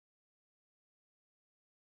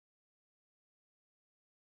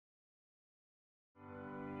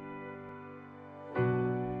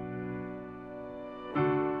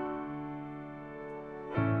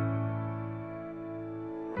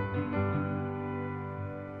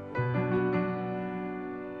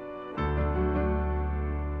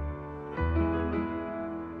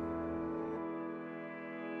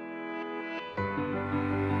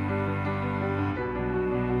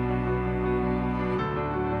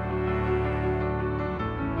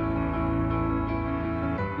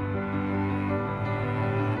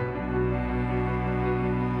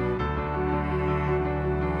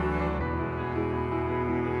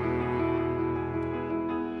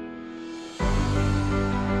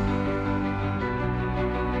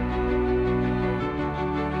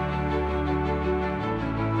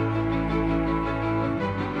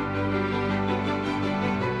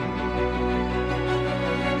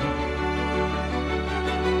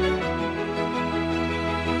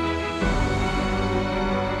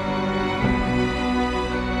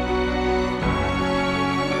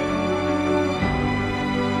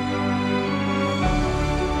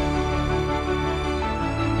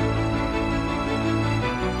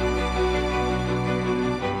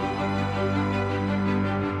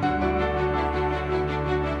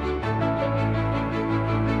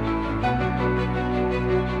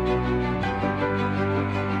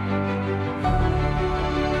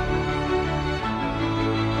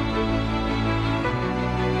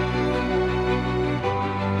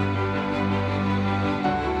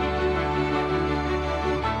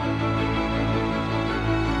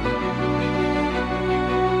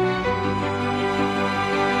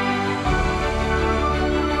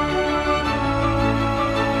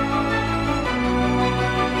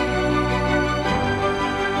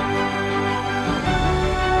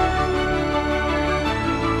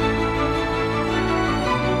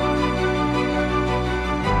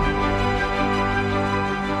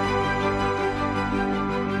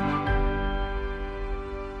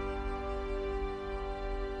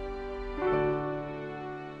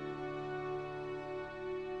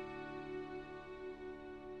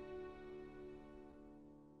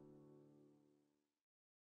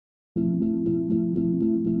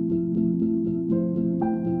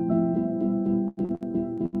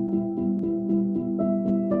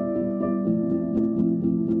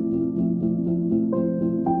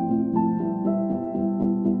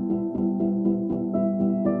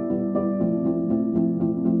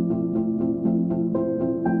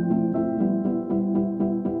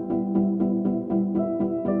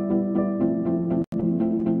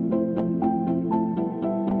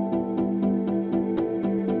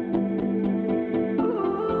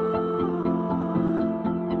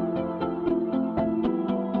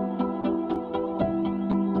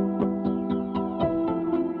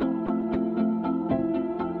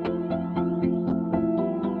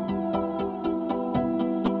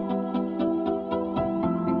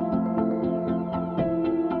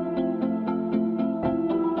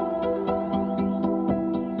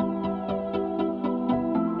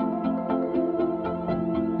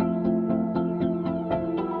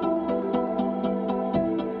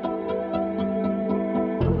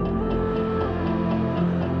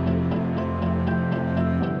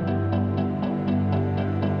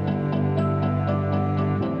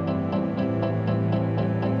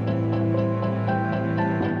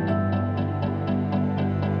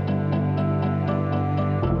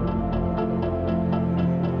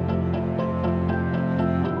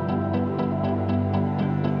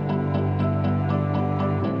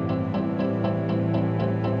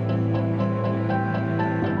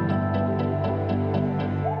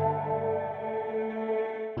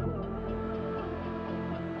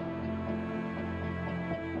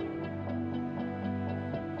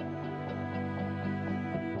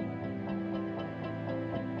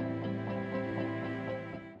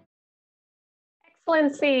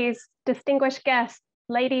Excellencies, distinguished guests,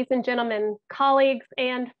 ladies and gentlemen, colleagues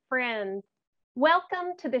and friends,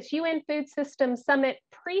 welcome to this UN Food Systems Summit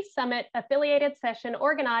pre-summit affiliated session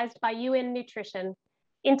organized by UN Nutrition,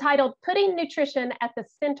 entitled Putting Nutrition at the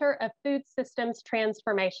Center of Food Systems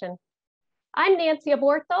Transformation. I'm Nancy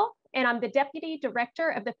Aburto, and I'm the Deputy Director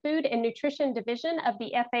of the Food and Nutrition Division of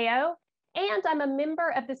the FAO, and I'm a member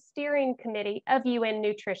of the Steering Committee of UN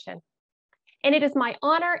Nutrition. And it is my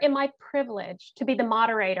honor and my privilege to be the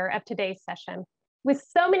moderator of today's session. With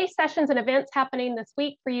so many sessions and events happening this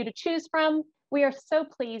week for you to choose from, we are so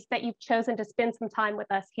pleased that you've chosen to spend some time with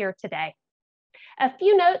us here today. A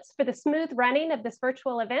few notes for the smooth running of this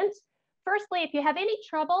virtual event. Firstly, if you have any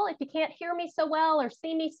trouble, if you can't hear me so well or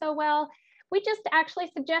see me so well, we just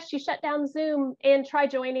actually suggest you shut down Zoom and try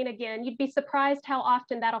joining again. You'd be surprised how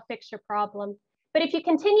often that'll fix your problem. But if you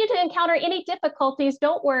continue to encounter any difficulties,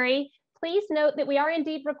 don't worry. Please note that we are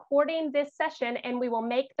indeed recording this session and we will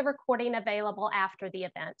make the recording available after the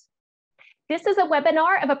event. This is a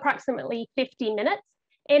webinar of approximately 50 minutes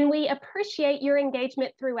and we appreciate your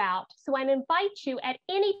engagement throughout. So I invite you at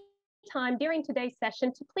any time during today's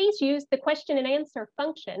session to please use the question and answer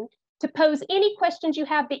function to pose any questions you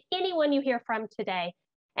have to anyone you hear from today.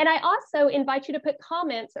 And I also invite you to put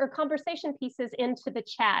comments or conversation pieces into the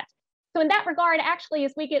chat. So in that regard, actually,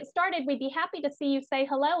 as we get started, we'd be happy to see you say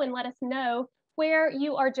hello and let us know where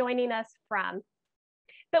you are joining us from.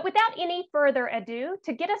 But without any further ado,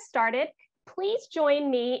 to get us started, please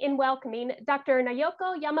join me in welcoming Dr.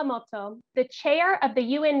 Naoko Yamamoto, the Chair of the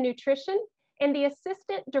UN Nutrition and the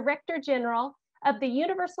Assistant Director General of the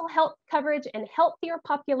Universal Health Coverage and Healthier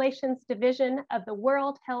Populations Division of the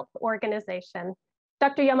World Health Organization.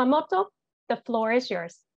 Dr. Yamamoto, the floor is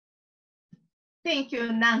yours. Thank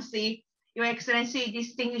you, Nancy. Your Excellency,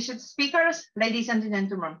 distinguished speakers, ladies and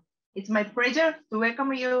gentlemen. It's my pleasure to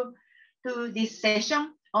welcome you to this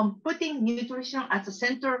session on putting nutrition at the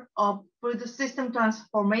center of food system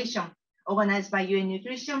transformation, organized by UN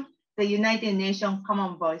Nutrition, the United Nations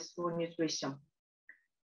Common Voice for Nutrition.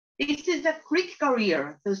 This is a critical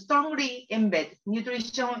year to strongly embed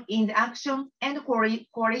nutrition in the action and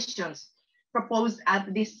coalitions proposed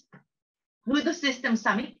at this Food System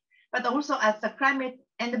Summit, but also at the Climate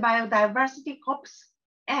and Biodiversity COPs,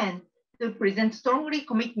 and to present strongly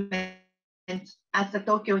commitment at the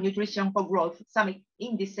Tokyo Nutrition for Growth Summit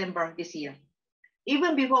in December this year.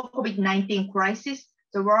 Even before COVID-19 crisis,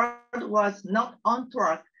 the world was not on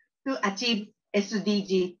track to achieve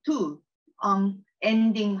SDG 2 on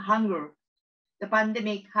ending hunger. The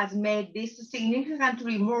pandemic has made this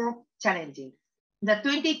significantly more challenging. The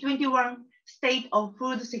 2021 State of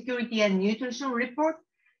Food Security and Nutrition Report,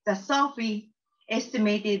 the SOFI,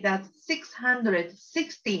 estimated that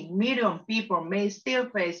 660 million people may still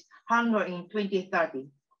face hunger in 2030.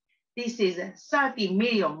 This is 30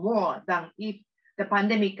 million more than if the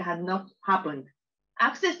pandemic had not happened.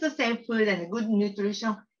 Access to safe food and good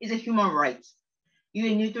nutrition is a human right.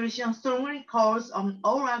 UN Nutrition strongly calls on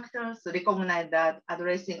all actors to recognize that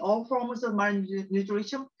addressing all forms of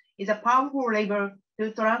malnutrition is a powerful lever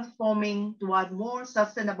to transforming toward more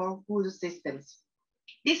sustainable food systems.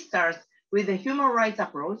 This starts with a human rights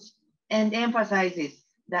approach and emphasizes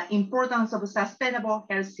the importance of sustainable,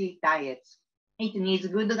 healthy diets. It needs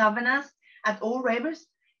good governance at all levels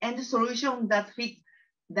and solutions that fit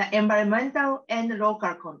the environmental and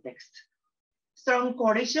local context. Strong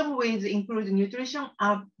coalition with included nutrition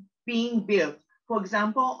are being built, for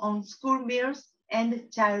example, on school meals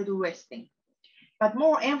and child wasting. But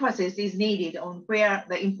more emphasis is needed on where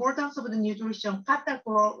the importance of the nutrition cut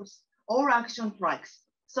across all action tracks.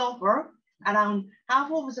 So far, around half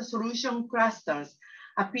of the solution clusters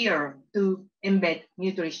appear to embed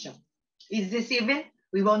nutrition. In this event,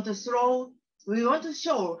 we want to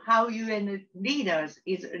show how UN leaders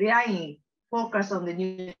is relying focus on the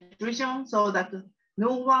nutrition so that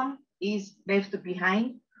no one is left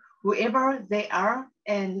behind, whoever they are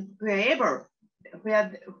and whoever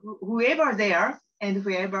they are and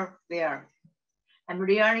wherever they are. I'm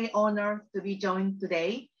really honored to be joined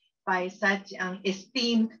today by such an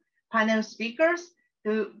esteemed panel speakers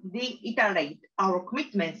to reiterate our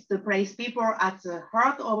commitments to place people at the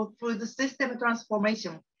heart of food system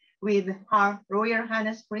transformation with Her Royal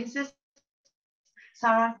Highness Princess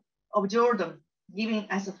Sarah of Jordan giving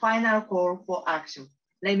us a final call for action.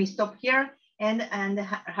 Let me stop here and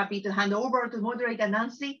happy to hand over to Moderator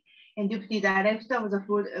Nancy and Deputy Director of the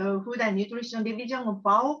Food and Nutrition Division of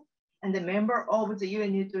FAO and the member of the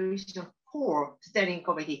UN Nutrition Core Steering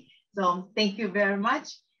Committee. So thank you very much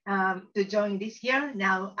to join this year.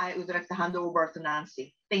 Now I would like to hand over to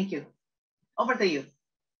Nancy. Thank you. Over to you.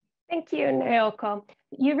 Thank you, Naoko.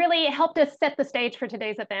 You really helped us set the stage for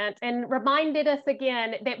today's event and reminded us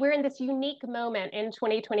again that we're in this unique moment in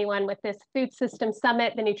 2021 with this Food System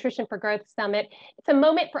Summit, the Nutrition for Growth Summit. It's a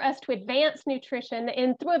moment for us to advance nutrition,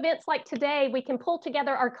 and through events like today, we can pull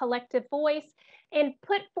together our collective voice and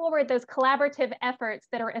put forward those collaborative efforts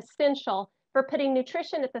that are essential for putting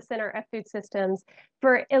nutrition at the center of food systems,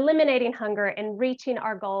 for eliminating hunger and reaching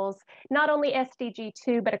our goals, not only SDG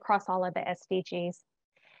 2, but across all of the SDGs.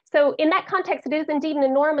 So in that context, it is indeed an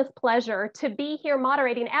enormous pleasure to be here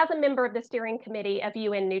moderating as a member of the steering committee of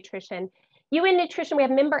UN Nutrition. UN Nutrition, we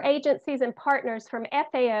have member agencies and partners from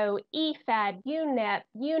FAO, IFAD, UNEP,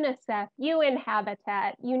 UNICEF, UN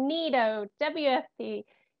Habitat, UNIDO, WFP,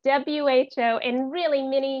 WHO, and really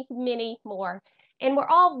many, many more. And we're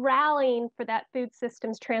all rallying for that food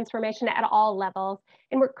systems transformation at all levels.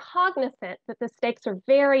 And we're cognizant that the stakes are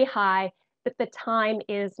very high, but the time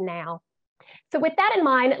is now. So with that in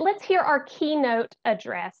mind, let's hear our keynote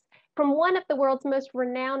address from one of the world's most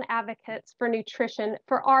renowned advocates for nutrition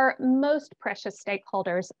for our most precious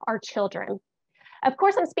stakeholders, our children. Of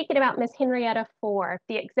course, I'm speaking about Ms. Henrietta Fore,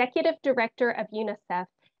 the Executive Director of UNICEF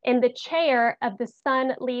and the chair of the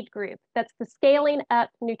SUN Lead Group. That's the Scaling Up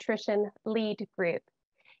Nutrition Lead Group.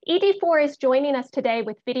 ED Fore is joining us today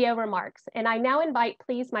with video remarks, and I now invite,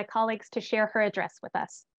 please, my colleagues to share her address with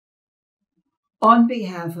us. On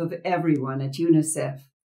behalf of everyone at UNICEF,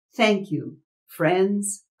 thank you,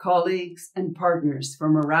 friends, colleagues, and partners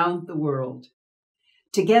from around the world.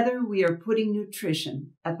 Together, we are putting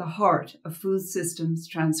nutrition at the heart of food systems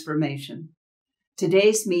transformation.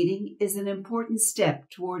 Today's meeting is an important step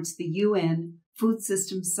towards the UN Food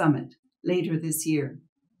Systems Summit later this year.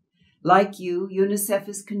 Like you, UNICEF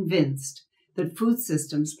is convinced that food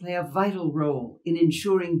systems play a vital role in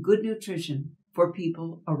ensuring good nutrition for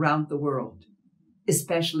people around the world,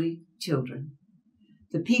 especially children.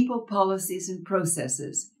 The people, policies, and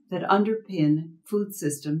processes that underpin food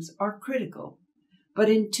systems are critical, but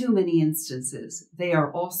in too many instances, they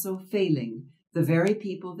are also failing the very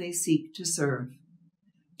people they seek to serve.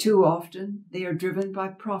 Too often, they are driven by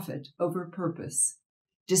profit over purpose.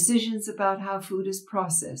 Decisions about how food is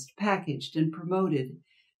processed, packaged, and promoted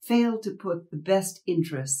fail to put the best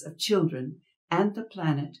interests of children and the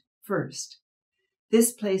planet first.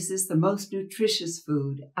 This places the most nutritious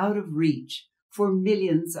food out of reach for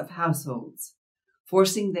millions of households,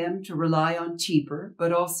 forcing them to rely on cheaper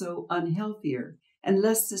but also unhealthier and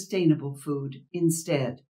less sustainable food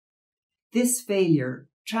instead. This failure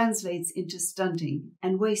translates into stunting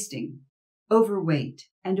and wasting, overweight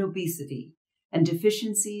and obesity, and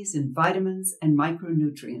deficiencies in vitamins and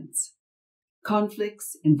micronutrients.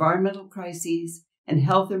 Conflicts, environmental crises, and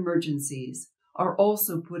health emergencies are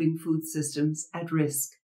also putting food systems at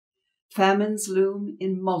risk. Famines loom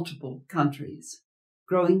in multiple countries.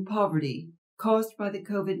 Growing poverty caused by the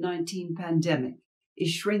COVID-19 pandemic is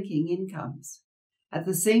shrinking incomes. At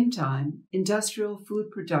the same time, industrial food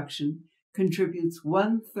production contributes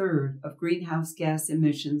 1/3 of greenhouse gas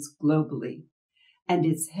emissions globally, and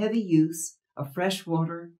its heavy use of fresh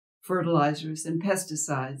water, fertilizers, and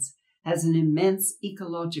pesticides has an immense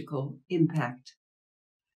ecological impact.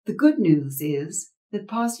 The good news is that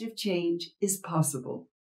positive change is possible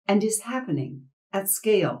and is happening at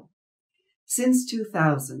scale. Since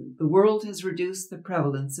 2000, the world has reduced the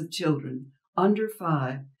prevalence of children under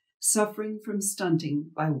 5 suffering from stunting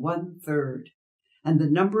by 1/3, and the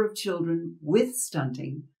number of children with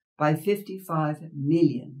stunting by 55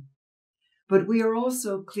 million. But we are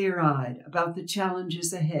also clear-eyed about the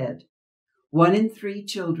challenges ahead. 1 in 3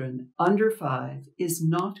 children under 5 is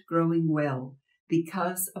not growing well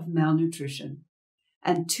because of malnutrition,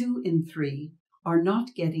 and 2 in 3 are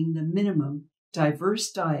not getting the minimum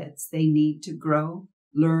diverse diets they need to grow,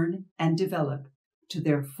 learn, and develop to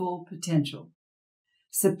their full potential.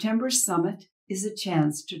 September's summit is a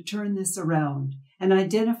chance to turn this around and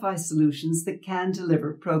identify solutions that can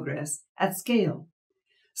deliver progress at scale.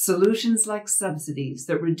 Solutions like subsidies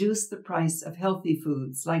that reduce the price of healthy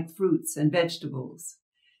foods like fruits and vegetables,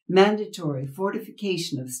 mandatory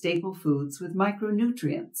fortification of staple foods with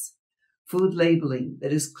micronutrients, food labeling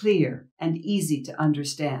that is clear and easy to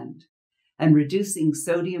understand, and reducing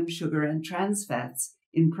sodium, sugar, and trans fats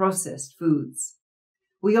in processed foods.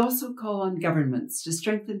 We also call on governments to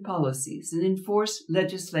strengthen policies and enforce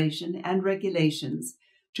legislation and regulations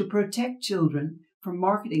to protect children from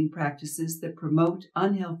marketing practices that promote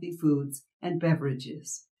unhealthy foods and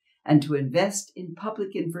beverages, and to invest in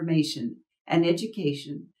public information and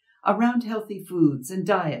education around healthy foods and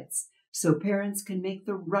diets so parents can make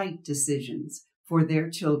the right decisions for their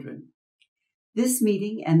children. This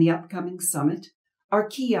meeting and the upcoming summit are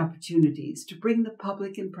key opportunities to bring the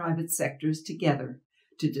public and private sectors together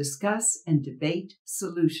to discuss and debate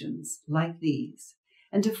solutions like these,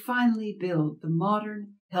 and to finally build the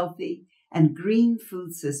modern, healthy, and green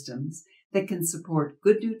food systems that can support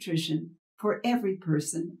good nutrition for every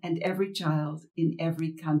person and every child in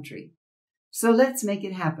every country. So let's make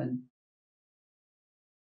it happen.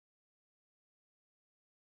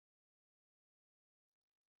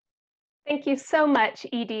 Thank you so much,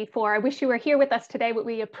 ED, Fore. I wish you were here with us today, but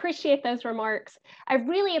we appreciate those remarks. I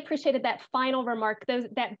really appreciated that final remark,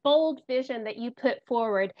 that bold vision that you put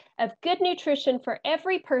forward of good nutrition for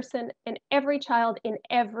every person and every child in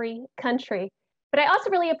every country. But I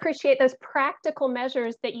also really appreciate those practical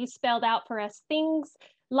measures that you spelled out for us, things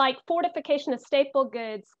like fortification of staple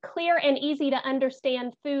goods, clear and easy to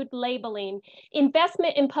understand food labeling,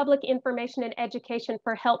 investment in public information and education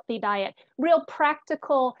for healthy diet, real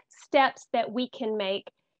practical steps that we can make.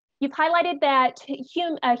 You've highlighted that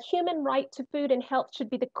a human right to food and health should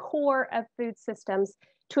be the core of food systems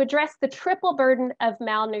to address the triple burden of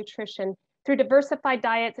malnutrition through diversified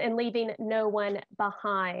diets and leaving no one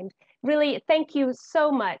behind. Really, thank you so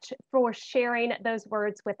much for sharing those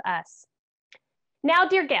words with us. Now,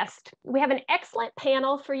 dear guest, we have an excellent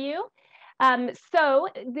panel for you. So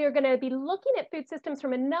they're going to be looking at food systems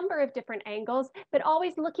from a number of different angles, but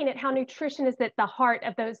always looking at how nutrition is at the heart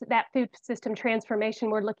of that food system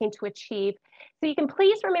transformation we're looking to achieve. So you can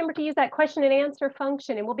please remember to use that question and answer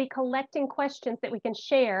function, and we'll be collecting questions that we can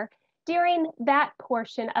share during that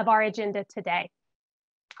portion of our agenda today.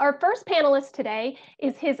 Our first panelist today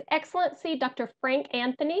is His Excellency Dr. Frank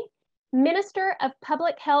Anthony, Minister of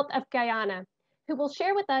Public Health of Guyana, who will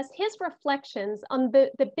share with us his reflections on the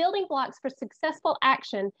building blocks for successful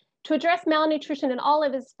action to address malnutrition in all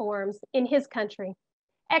of its forms in his country.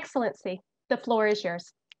 Excellency, the floor is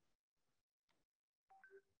yours.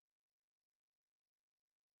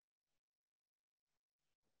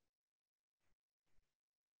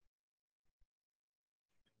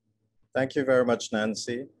 Thank you very much,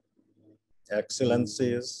 Nancy.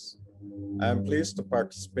 Excellencies, I am pleased to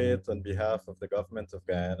participate on behalf of the Government of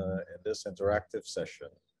Guyana in this interactive session,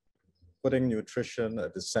 putting nutrition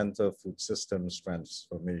at the center of food systems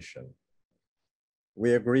transformation.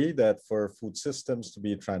 We agree that for food systems to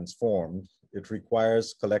be transformed, it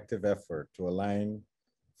requires collective effort to align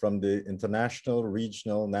from the international,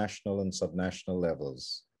 regional, national, and subnational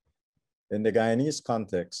levels. In the Guyanese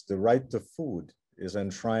context, the right to food is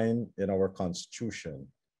enshrined in our Constitution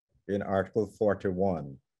in Article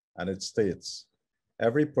 41, and it states,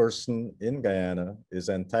 every person in Guyana is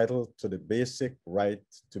entitled to the basic right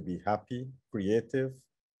to be happy, creative,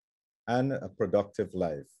 and a productive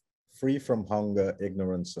life, free from hunger,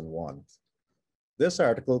 ignorance, and want. This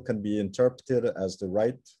article can be interpreted as the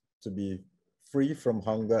right to be free from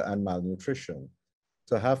hunger and malnutrition,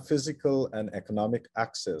 to have physical and economic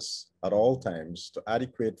access at all times to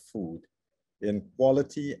adequate food in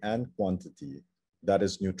quality and quantity that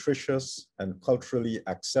is nutritious and culturally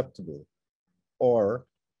acceptable, or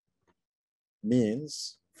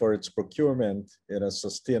means for its procurement in a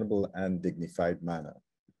sustainable and dignified manner.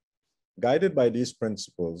 Guided by these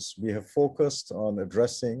principles, we have focused on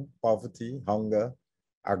addressing poverty, hunger,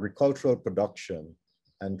 agricultural production,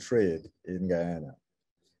 and trade in Guyana.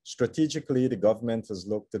 Strategically, the government has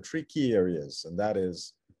looked at 3 key areas, and that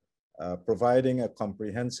is providing a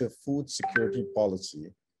comprehensive food security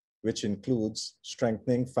policy, which includes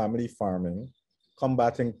strengthening family farming,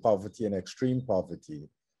 combating poverty and extreme poverty,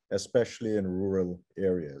 especially in rural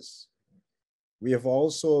areas. We have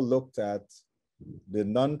also looked at the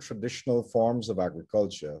non-traditional forms of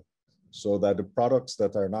agriculture so that the products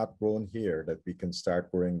that are not grown here, that we can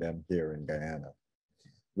start growing them here in Guyana.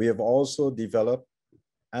 We have also developed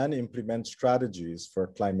and implement strategies for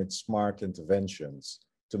climate smart interventions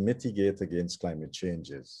to mitigate against climate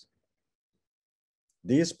changes.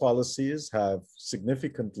 These policies have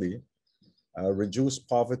significantly reduced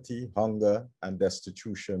poverty, hunger, and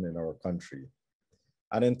destitution in our country.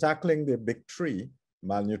 And in tackling the big 3,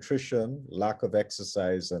 malnutrition, lack of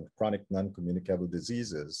exercise, and chronic non-communicable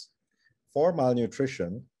diseases, for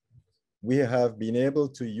malnutrition, we have been able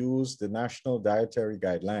to use the national dietary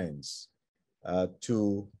guidelines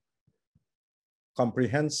to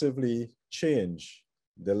comprehensively change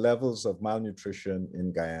the levels of malnutrition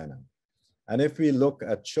in Guyana. And if we look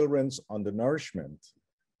at children's undernourishment,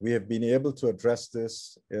 we have been able to address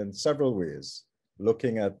this in several ways,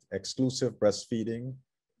 looking at exclusive breastfeeding,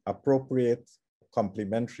 appropriate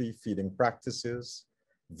complementary feeding practices,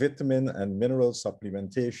 vitamin and mineral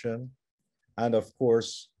supplementation, and of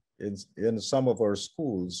course, in some of our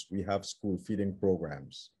schools, we have school feeding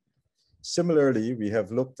programs. Similarly, we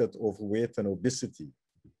have looked at overweight and obesity,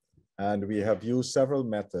 and we have used several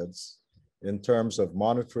methods in terms of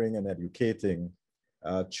monitoring and educating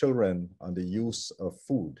children on the use of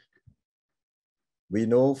food. We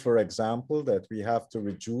know, for example, that we have to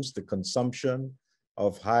reduce the consumption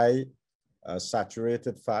of high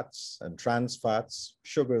saturated fats and trans fats,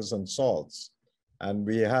 sugars, and salts. And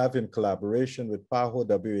we have, in collaboration with PAHO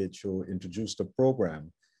WHO, introduced a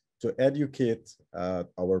program to educate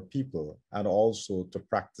our people and also to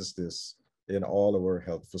practice this in all our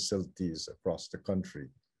health facilities across the country.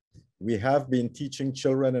 We have been teaching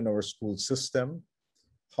children in our school system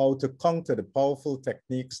how to counter the powerful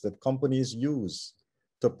techniques that companies use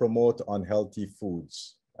to promote unhealthy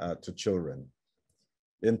foods to children.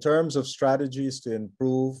 In terms of strategies to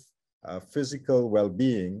improve physical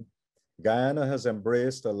well-being, Guyana has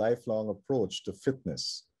embraced a lifelong approach to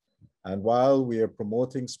fitness. And while we are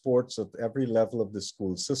promoting sports at every level of the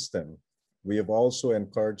school system, we have also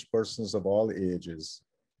encouraged persons of all ages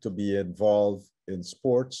to be involved in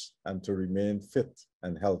sports and to remain fit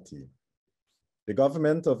and healthy. The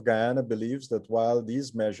government of Guyana believes that while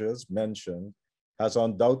these measures mentioned has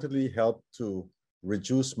undoubtedly helped to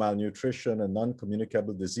reduce malnutrition and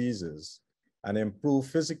non-communicable diseases and improve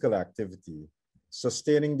physical activity,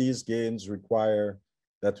 sustaining these gains require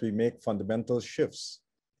that we make fundamental shifts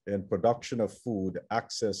in production of food,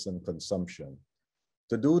 access, and consumption.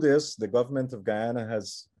 To do this, the government of Guyana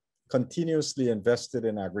has continuously invested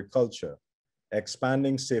in agriculture,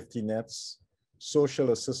 expanding safety nets,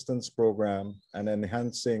 social assistance program, and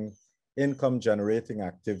enhancing income-generating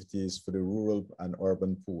activities for the rural and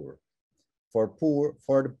urban poor. For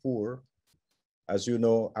the poor, as you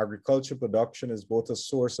know, agriculture production is both a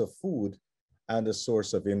source of food and a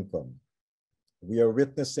source of income. We are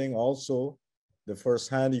witnessing also the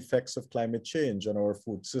firsthand effects of climate change on our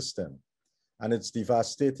food system and its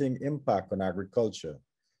devastating impact on agriculture.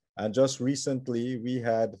 And just recently, we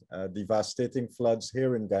had devastating floods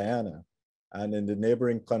here in Guyana and in the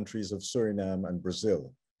neighboring countries of Suriname and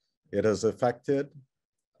Brazil. It has affected,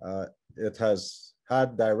 it has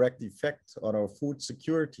had direct effect on our food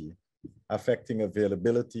security, affecting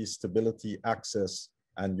availability, stability, access,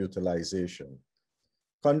 and utilization.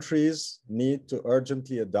 Countries need to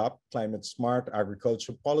urgently adopt climate-smart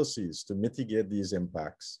agriculture policies to mitigate these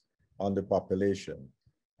impacts on the population.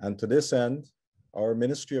 And to this end, our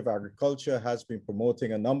Ministry of Agriculture has been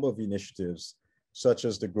promoting a number of initiatives, such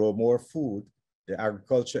as the Grow More Food, the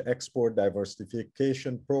Agriculture Export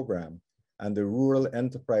Diversification Program, and the Rural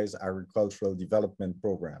Enterprise Agricultural Development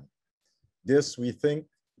Program. This, we think,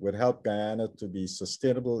 would help Guyana to be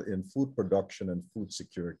sustainable in food production and food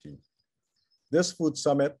security. This food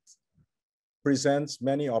summit presents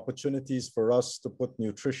many opportunities for us to put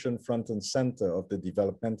nutrition front and center of the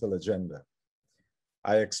developmental agenda.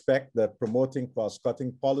 I expect that promoting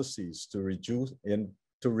cross-cutting policies to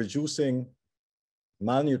reducing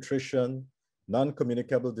malnutrition,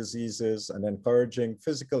 non-communicable diseases, and encouraging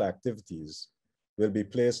physical activities will be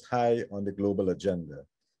placed high on the global agenda.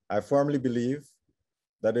 I firmly believe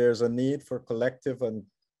that there is a need for collective and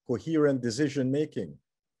coherent decision-making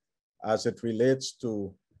as it relates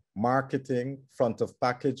to marketing, front of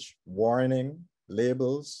package warning,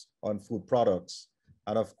 labels on food products,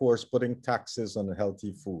 and of course, putting taxes on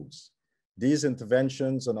healthy foods. These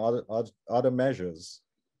interventions and other measures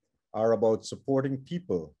are about supporting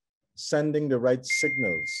people, sending the right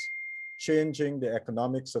signals, changing the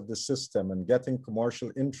economics of the system, and getting commercial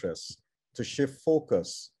interests to shift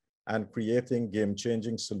focus and creating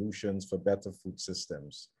game-changing solutions for better food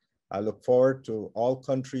systems. I look forward to all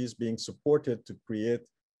countries being supported to create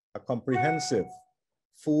a comprehensive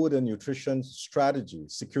food and nutrition strategy,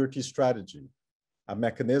 security strategy. A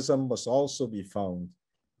mechanism must also be found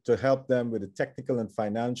to help them with the technical and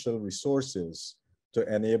financial resources to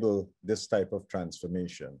enable this type of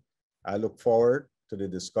transformation. I look forward to the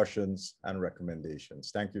discussions and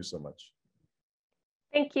recommendations. Thank you so much.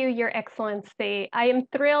 Thank you, Your Excellency. I am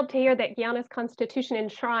thrilled to hear that Guyana's constitution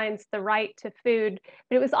enshrines the right to food,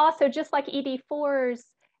 but it was also just like ED Fore's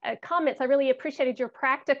comments. I really appreciated your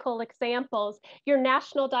practical examples, your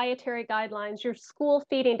national dietary guidelines, your school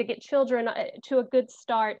feeding to get children to a good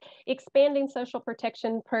start, expanding social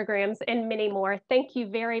protection programs, and many more. Thank you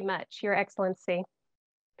very much, Your Excellency.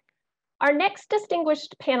 Our next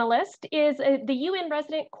distinguished panelist is the UN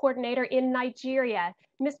Resident Coordinator in Nigeria,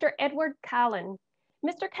 Mr. Edward Kallon.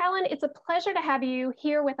 Mr. Kallon, it's a pleasure to have you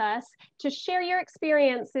here with us to share your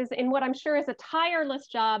experiences in what I'm sure is a tireless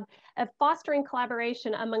job of fostering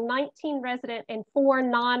collaboration among 19 resident and 4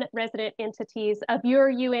 non-resident entities of your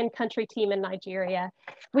UN country team in Nigeria.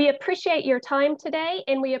 We appreciate your time today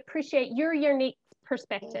and we appreciate your unique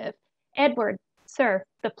perspective. Edward, sir,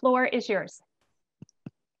 the floor is yours.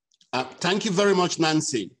 Thank you very much,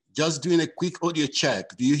 Nancy. Just doing a quick audio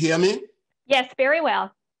check. Do you hear me? Yes, very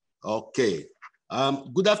well. Okay.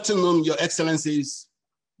 Good afternoon, Your Excellencies,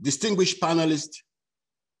 distinguished panelists,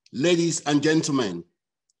 ladies and gentlemen.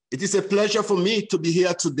 It is a pleasure for me to be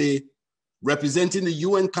here today representing the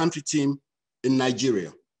UN country team in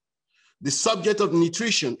Nigeria. The subject of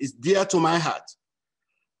nutrition is dear to my heart,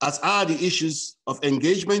 as are the issues of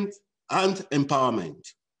engagement and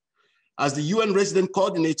empowerment. As the UN resident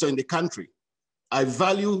coordinator in the country, I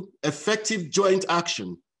value effective joint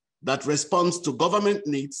action that responds to government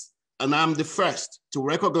needs, and I'm the first to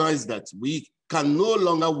recognize that we can no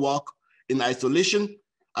longer work in isolation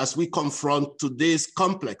as we confront today's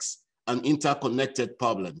complex and interconnected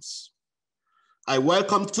problems. I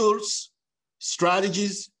welcome tools,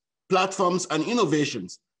 strategies, platforms, and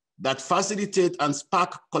innovations that facilitate and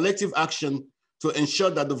spark collective action to ensure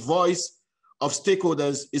that the voice of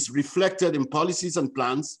stakeholders is reflected in policies and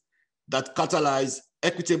plans that catalyze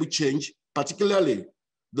equitable change, particularly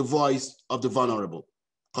the voice of the vulnerable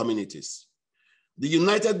communities. The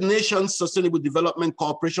United Nations Sustainable Development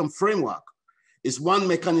Cooperation Framework is one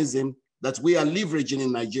mechanism that we are leveraging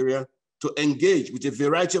in Nigeria to engage with a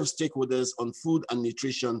variety of stakeholders on food and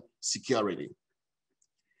nutrition security.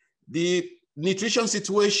 The nutrition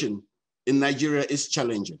situation in Nigeria is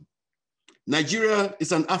challenging. Nigeria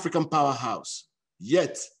is an African powerhouse,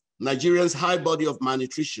 yet Nigeria's high body of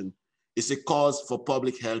malnutrition is a cause for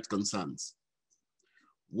public health concerns.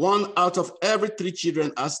 1 out of every 3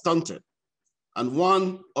 children are stunted, and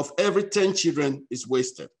 1 of every 10 children is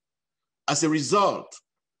wasted. As a result,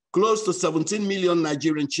 close to 17 million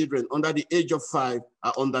Nigerian children under the age of 5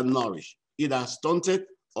 are undernourished, either stunted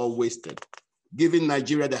or wasted, giving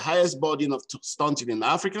Nigeria the highest burden of stunting in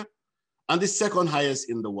Africa and the 2nd highest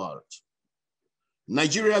in the world.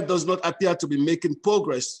 Nigeria does not appear to be making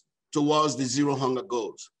progress towards the zero hunger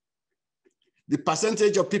goals. The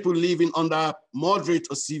percentage of people living under moderate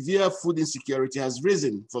or severe food insecurity has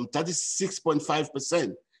risen from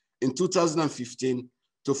 36.5% in 2015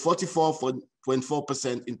 to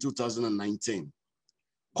 44.4% in 2019.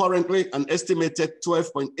 Currently, an estimated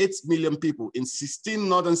 12.8 million people in 16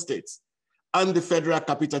 northern states and the Federal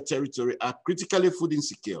Capital Territory are critically food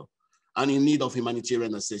insecure and in need of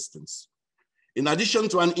humanitarian assistance. In addition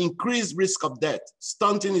to an increased risk of death,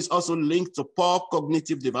 stunting is also linked to poor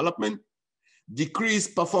cognitive development,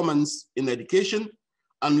 decreased performance in education,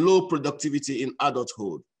 and low productivity in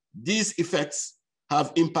adulthood. These effects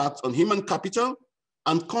have impact on human capital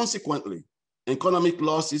and consequently, economic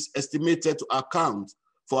losses estimated to account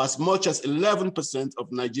for as much as 11% of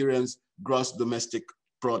Nigerians' gross domestic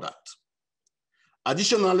product.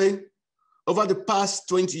 Additionally, over the past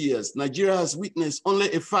 20 years, Nigeria has witnessed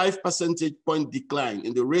only a 5 percentage point decline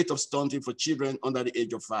in the rate of stunting for children under the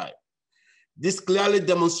age of 5. This clearly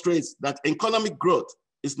demonstrates that economic growth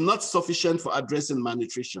is not sufficient for addressing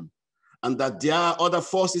malnutrition, and that there are other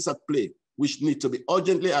forces at play which need to be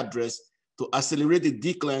urgently addressed to accelerate the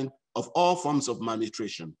decline of all forms of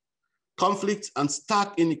malnutrition. Conflict and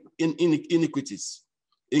stark inequities,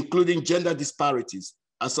 including gender disparities,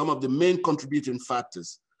 are some of the main contributing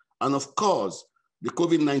factors. And of course, the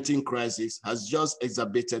COVID-19 crisis has just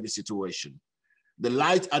exacerbated the situation. The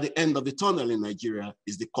light at the end of the tunnel in Nigeria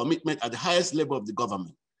is the commitment at the highest level of the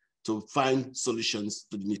government to find solutions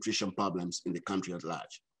to the nutrition problems in the country at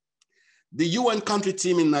large. The UN country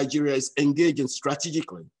team in Nigeria is engaging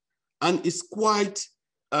strategically and is quite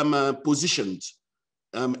positioned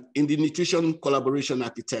in the nutrition collaboration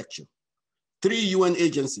architecture. 3 UN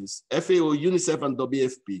agencies, FAO, UNICEF, and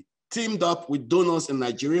WFP, teamed up with donors in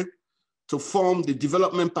Nigeria to form the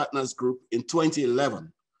Development Partners Group in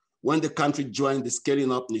 2011, when the country joined the Scaling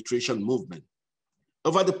Up Nutrition movement.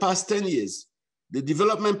 Over the past 10 years, the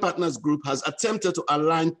Development Partners Group has attempted to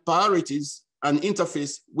align priorities and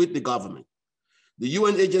interface with the government. The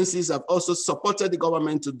UN agencies have also supported the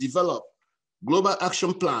government to develop Global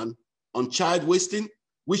Action Plan on Child Wasting,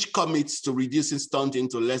 which commits to reducing stunting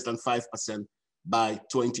to less than 5% by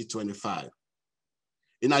 2025.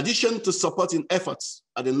 In addition to supporting efforts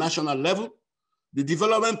at the national level, the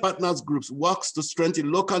Development Partners Group works to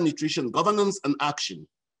strengthen local nutrition governance and action.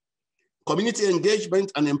 Community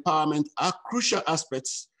engagement and empowerment are crucial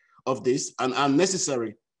aspects of this and are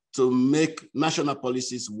necessary to make national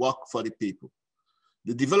policies work for the people.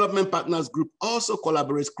 The Development Partners Group also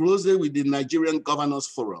collaborates closely with the Nigerian Governors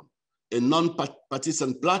Forum, a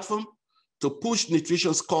non-partisan platform to push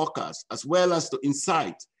nutrition scorecards, as well as to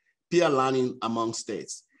incite peer learning among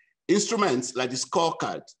states. Instruments like the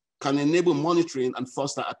scorecard can enable monitoring and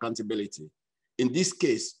foster accountability. In this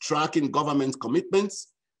case, tracking government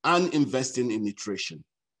commitments and investing in nutrition.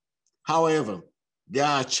 However, there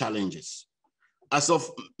are challenges. As of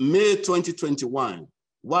May 2021,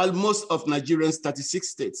 while most of Nigeria's 36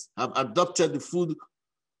 states have adopted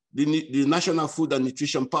the National Food and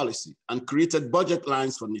Nutrition Policy and created budget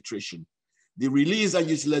lines for nutrition, the release and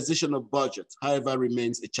utilization of budget, however,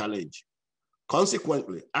 remains a challenge.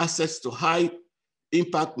 Consequently, access to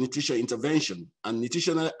high-impact nutrition intervention and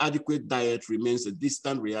nutritionally adequate diet remains a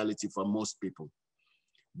distant reality for most people.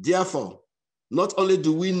 Therefore, not only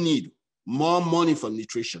do we need more money for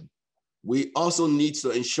nutrition, we also need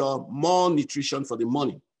to ensure more nutrition for the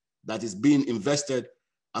money that is being invested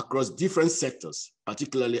across different sectors,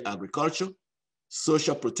 particularly agriculture,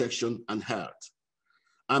 social protection, and health.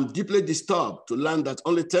 I'm deeply disturbed to learn that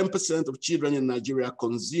only 10% of children in Nigeria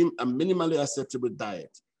consume a minimally acceptable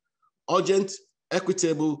diet. Urgent,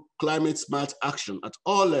 equitable, climate-smart action at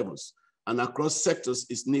all levels and across sectors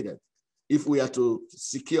is needed if we are to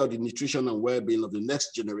secure the nutrition and well-being of the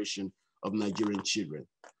next generation of Nigerian children.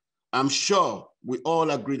 I'm sure we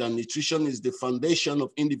all agree that nutrition is the foundation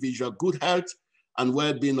of individual good health and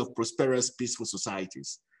well-being of prosperous, peaceful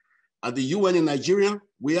societies. At the UN in Nigeria,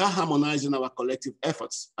 we are harmonizing our collective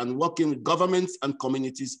efforts and working with governments and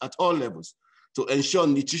communities at all levels to ensure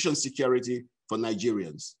nutrition security for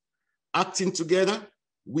Nigerians. Acting together,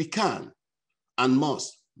 we can and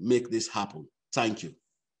must make this happen. Thank you.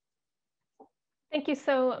 Thank you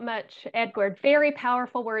so much, Edward. Very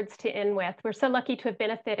powerful words to end with. We're so lucky to have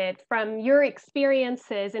benefited from your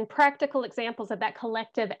experiences and practical examples of that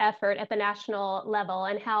collective effort at the national level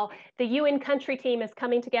and how the UN country team is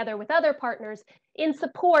coming together with other partners in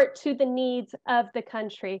support to the needs of the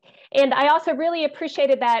country. And I also really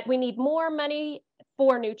appreciated that we need more money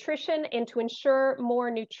for nutrition and to ensure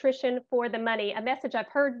more nutrition for the money, a message I've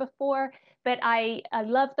heard before, but I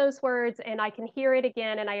love those words and I can hear it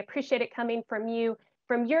again, and I appreciate it coming from you,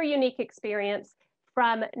 from your unique experience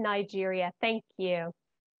from Nigeria. Thank you.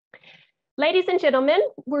 Ladies and gentlemen,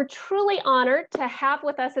 we're truly honored to have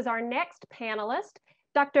with us as our next panelist,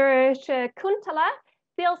 Dr. Shakuntala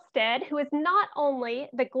Thilsted, who is not only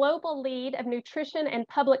the global lead of nutrition and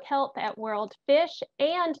public health at WorldFish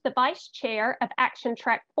and the vice chair of Action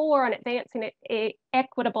Track 4 on advancing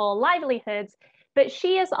equitable livelihoods, but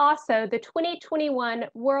she is also the 2021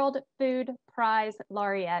 World Food Prize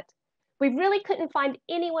laureate. We really couldn't find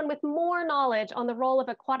anyone with more knowledge on the role of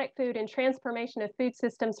aquatic food and transformation of food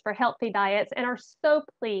systems for healthy diets, and are so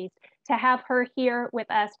pleased to have her here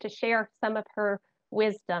with us to share some of her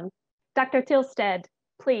wisdom. Dr. Thilsted,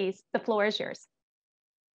 please, the floor is yours.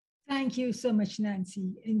 Thank you so much,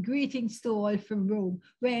 Nancy, and greetings to all from Rome,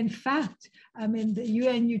 where in fact, I'm in the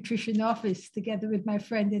UN Nutrition Office together with my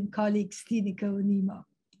friend and colleague, Stinika Onima.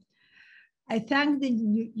 I thank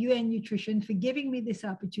the UN Nutrition for giving me this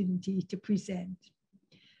opportunity to present.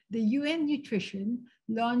 The UN Nutrition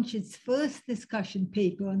launched its first discussion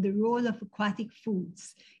paper on the role of aquatic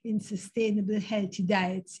foods in sustainable healthy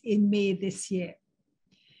diets in May this year.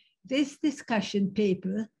 This discussion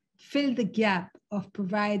paper filled the gap of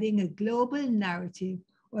providing a global narrative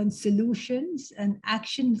on solutions and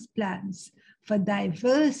action plans for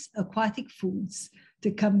diverse aquatic foods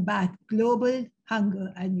to combat global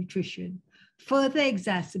hunger and nutrition, further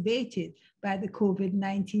exacerbated by the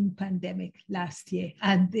COVID-19 pandemic last year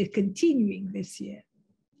and they're continuing this year.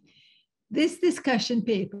 This discussion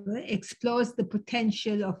paper explores the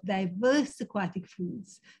potential of diverse aquatic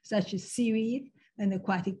foods, such as seaweed and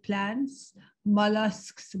aquatic plants,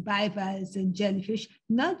 mollusks, bivalves, and jellyfish,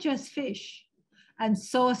 not just fish, and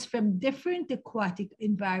sourced from different aquatic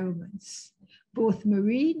environments, both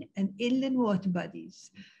marine and inland water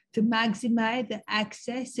bodies, to maximize the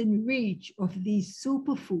access and reach of these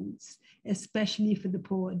superfoods, especially for the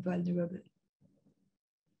poor and vulnerable.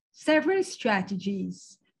 Several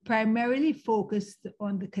strategies primarily focused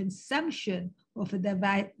on the consumption of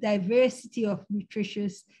a diversity of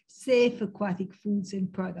nutritious, safe aquatic foods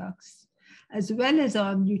and products, as well as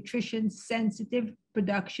on nutrition-sensitive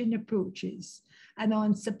production approaches and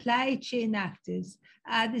on supply chain actors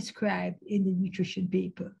are described in the nutrition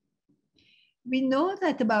paper. We know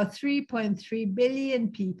that about 3.3 billion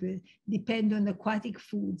people depend on aquatic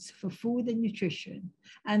foods for food and nutrition,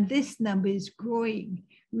 and this number is growing,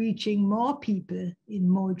 reaching more people in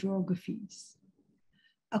more geographies.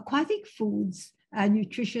 Aquatic foods are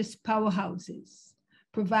nutritious powerhouses,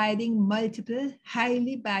 providing multiple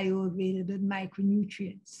highly bioavailable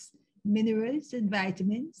micronutrients, minerals and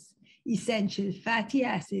vitamins, essential fatty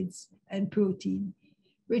acids, and protein,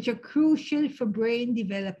 which are crucial for brain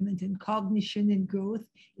development and cognition and growth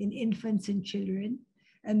in infants and children,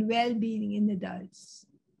 and well-being in adults.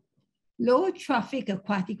 Low-trophic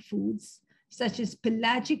aquatic foods, such as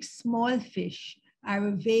pelagic small fish, are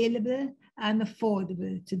available and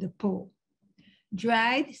affordable to the poor.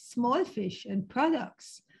 Dried small fish and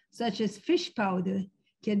products, such as fish powder,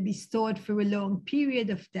 can be stored for a long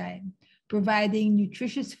period of time, providing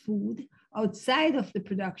nutritious food outside of the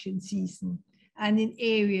production season and in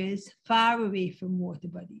areas far away from water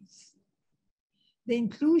bodies. The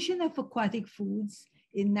inclusion of aquatic foods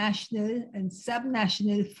in national and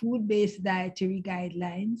sub-national food-based dietary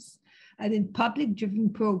guidelines and in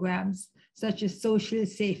public-driven programs such as social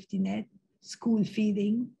safety net, school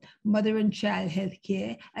feeding, mother and child health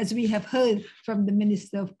care, as we have heard from the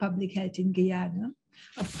Minister of Public Health in Guyana,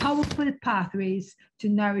 are powerful pathways to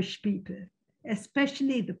nourish people,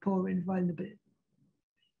 especially the poor and vulnerable.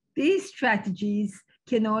 These strategies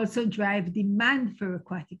can also drive demand for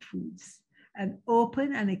aquatic foods and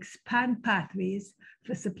open and expand pathways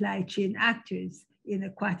for supply chain actors in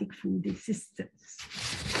aquatic food systems.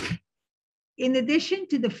 In addition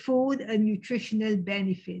to the food and nutritional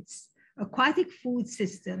benefits, aquatic food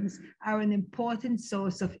systems are an important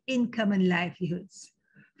source of income and livelihoods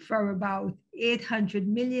for about 800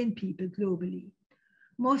 million people globally,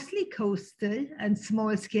 mostly coastal and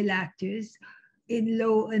small-scale actors in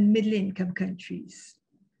low and middle-income countries.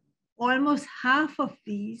 Almost half of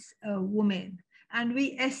these are women, and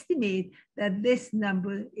we estimate that this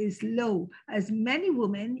number is low as many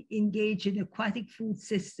women engaged in aquatic food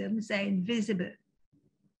systems are invisible.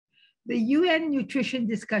 The UN Nutrition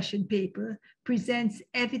Discussion Paper presents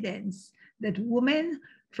evidence that women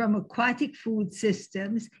from aquatic food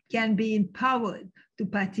systems can be empowered to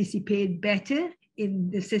participate better in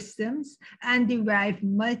the systems and derive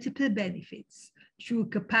multiple benefits through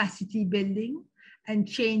capacity building and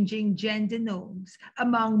changing gender norms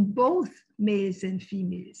among both males and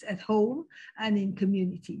females at home and in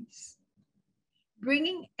communities.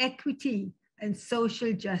 Bringing equity and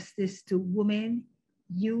social justice to women,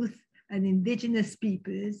 youth, and indigenous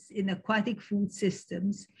peoples in aquatic food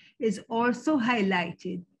systems is also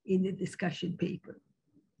highlighted in the discussion paper.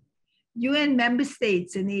 UN member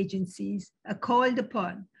states and agencies are called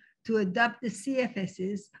upon to adopt the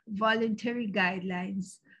CFS's voluntary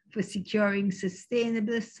guidelines for securing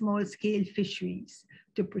sustainable small-scale fisheries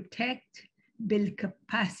to protect, build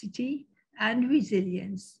capacity and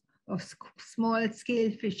resilience of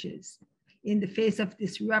small-scale fishes in the face of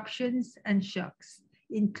disruptions and shocks,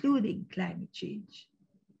 including climate change.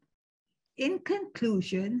 In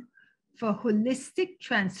conclusion, for holistic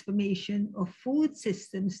transformation of food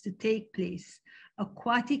systems to take place,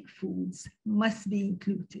 aquatic foods must be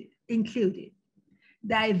included.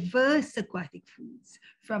 Diverse aquatic foods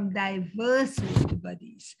from diverse water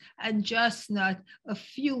bodies and just not a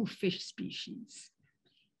few fish species.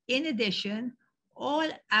 In addition, all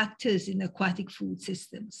actors in aquatic food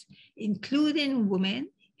systems, including women,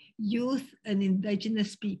 youth, and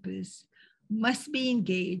indigenous peoples, must be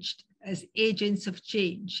engaged as agents of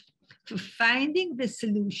change for finding the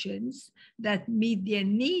solutions that meet their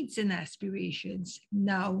needs and aspirations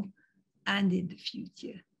now and in the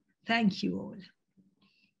future. Thank you all.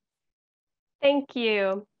 Thank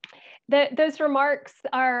you. Those remarks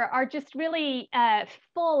are just really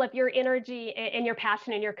full of your energy and your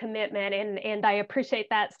passion and your commitment, and I appreciate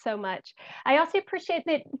that so much. I also appreciate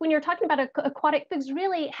that when you're talking about aquatic foods,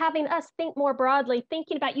 really having us think more broadly,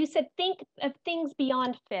 thinking about, you said think of things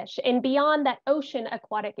beyond fish and beyond that ocean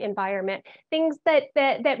aquatic environment, things that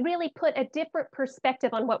really put a different perspective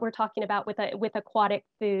on what we're talking about with aquatic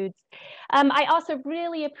foods. I also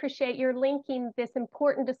really appreciate your linking this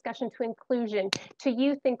important discussion to inclusion, to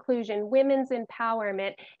youth inclusion, women's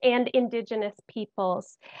empowerment, and indigenous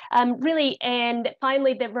peoples. Really, and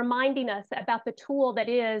finally, reminding us about the tool that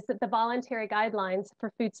is the voluntary guidelines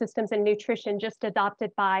for food systems and nutrition just adopted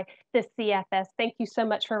by the CFS. Thank you so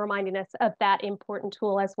much for reminding us of that important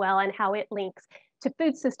tool as well and how it links to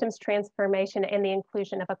food systems transformation and the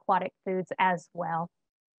inclusion of aquatic foods as well.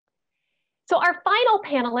 So our final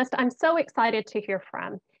panelist, I'm so excited to hear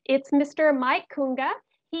from. It's Mr. Mike Khunga.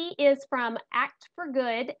 He is from Act for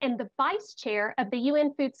Good and the Vice Chair of the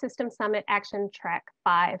UN Food System Summit Action Track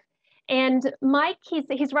 5. And Mike,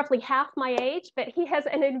 he's roughly half my age, but he has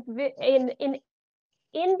an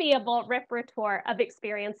enviable repertoire of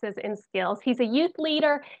experiences and skills. He's a youth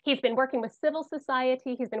leader. He's been working with civil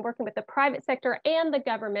society. He's been working with the private sector and the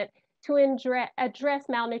government to address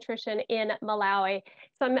malnutrition in Malawi.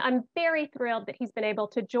 So I'm very thrilled that he's been able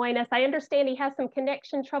to join us. I understand he has some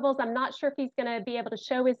connection troubles. I'm not sure if he's going to be able to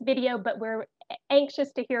show his video, but we're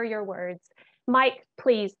anxious to hear your words. Mike,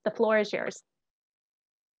 please, the floor is yours.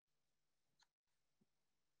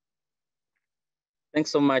 Thanks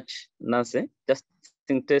so much, Nancy. Just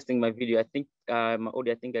testing my video. I think my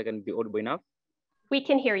audio, I think I can be audible enough. We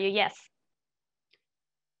can hear you, yes.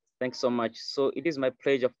 Thanks so much. So it is my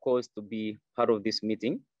pleasure, of course, to be part of this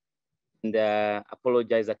meeting. And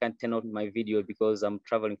apologize, I can't turn on my video because I'm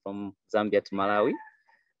traveling from Zambia to Malawi.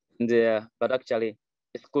 And, but actually,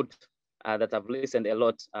 it's good that I've listened a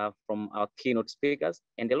lot from our keynote speakers,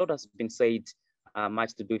 and a lot has been said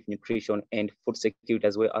much to do with nutrition and food security,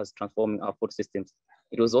 as well as transforming our food systems.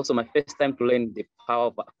 It was also my first time to learn the power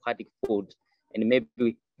of aquatic food, and maybe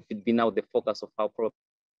it should be now the focus of how probably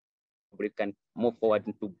we can move forward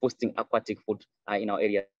into boosting aquatic food in our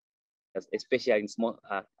areas, especially in small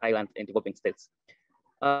islands and developing states.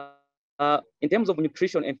 In terms of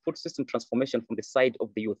nutrition and food system transformation from the side of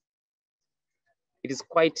the youth, it is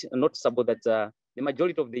quite noticeable that the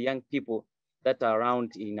majority of the young people that are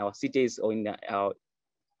around in our cities or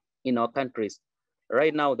in our countries,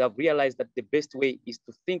 right now they've realized that the best way is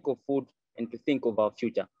to think of food and to think of our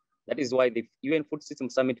future. That is why the UN Food System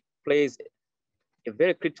Summit plays a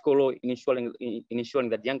very critical role in ensuring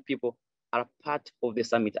that young people are part of the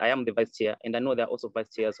summit. I am the vice chair, and I know there are also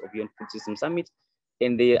vice chairs of UN Food System Summit,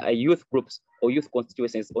 and the youth groups or youth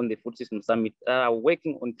constituencies on the Food System Summit are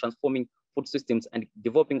working on transforming food systems and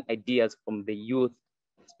developing ideas from the youth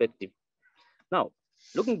perspective. Now,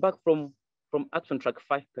 looking back from Action Track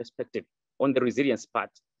 5 perspective on the resilience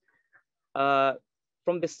part,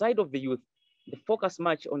 from the side of the youth, the focus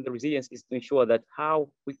much on the resilience is to ensure that how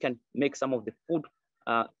we can make some of the food,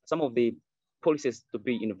 some of the policies to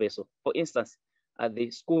be universal. For instance, the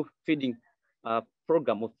school feeding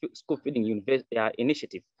program or school feeding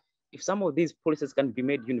initiative. If some of these policies can be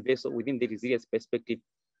made universal within the resilience perspective,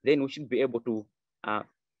 then we should be able to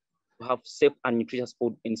have safe and nutritious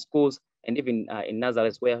food in schools and even in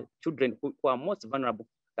nurseries where children who are most vulnerable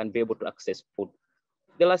can be able to access food.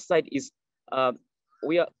 The last side is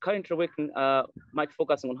we are currently working much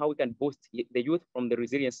focusing on how we can boost the youth from the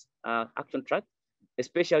resilience action track,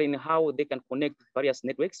 especially in how they can connect various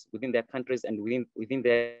networks within their countries and within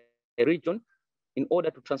their region in order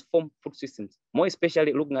to transform food systems, more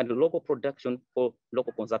especially looking at the local production for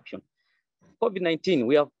local consumption. COVID-19,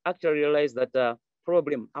 we have actually realized that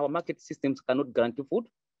probably our market systems cannot guarantee food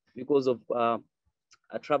because of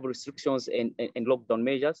travel restrictions and lockdown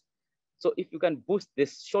measures. So if you can boost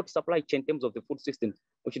this short supply chain in terms of the food system,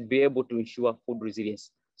 we should be able to ensure food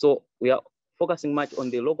resilience. So we are focusing much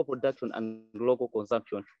on the local production and local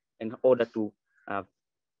consumption in order to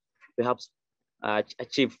perhaps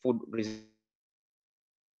achieve food resilience.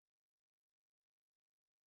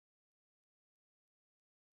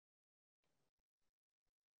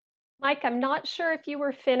 Mike, I'm not sure if you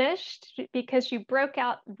were finished because you broke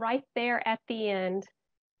out right there at the end.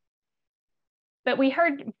 But we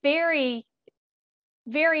heard very,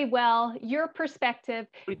 very well your perspective,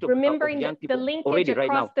 remembering the linkage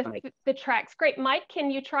across the tracks. Great. Mike, can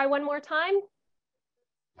you try one more time?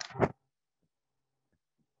 Come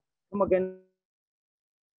again.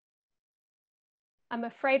 I'm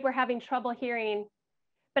afraid we're having trouble hearing.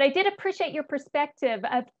 But I did appreciate your perspective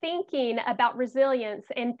of thinking about resilience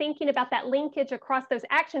and thinking about that linkage across those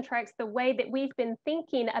action tracks, the way that we've been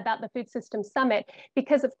thinking about the Food Systems Summit,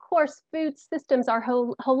 because of course, food systems are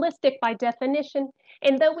holistic by definition.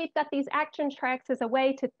 And though we've got these action tracks as a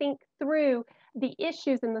way to think through the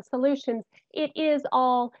issues and the solutions, it is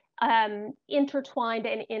all intertwined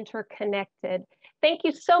and interconnected. Thank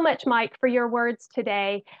you so much, Mike, for your words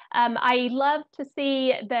today. I love to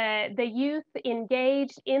see the youth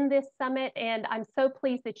engaged in this summit, and I'm so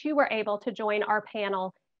pleased that you were able to join our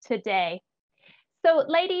panel today. So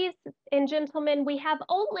ladies and gentlemen, we have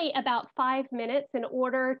only about 5 minutes in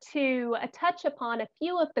order to touch upon a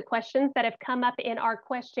few of the questions that have come up in our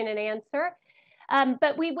question and answer.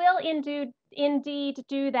 But we will indeed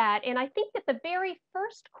do that. And I think that the very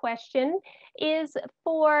first question is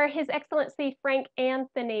for His Excellency Frank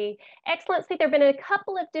Anthony. Excellency, there have been a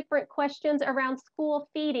couple of different questions around school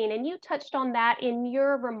feeding, and you touched on that in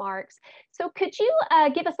your remarks. So could you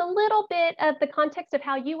give us a little bit of the context of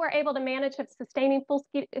how you were able to manage sustaining full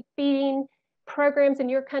feeding programs in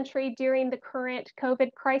your country during the current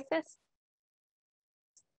COVID crisis?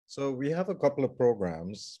 So we have a couple of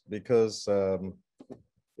programs because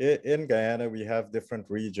in Guyana, we have different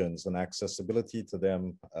regions and accessibility to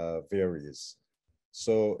them varies.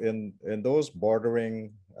 So in those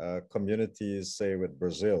bordering communities, say with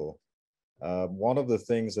Brazil, one of the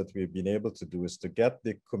things that we've been able to do is to get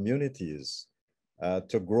the communities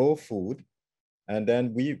to grow food, and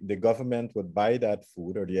then the government would buy that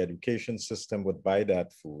food, or the education system would buy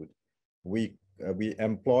that food. We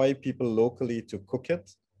employ people locally to cook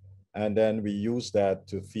it, and then we use that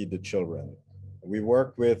to feed the children. We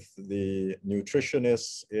work with the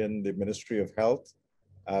nutritionists in the Ministry of Health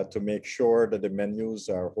to make sure that the menus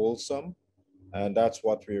are wholesome, and that's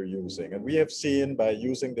what we're using. And we have seen by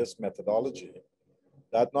using this methodology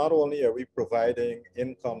that not only are we providing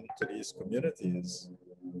income to these communities,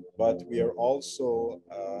 but we are also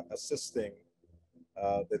assisting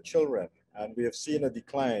the children. And we have seen a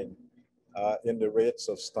decline in the rates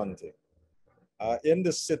of stunting. In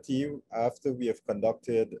the city, after we have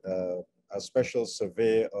conducted a special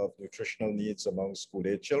survey of nutritional needs among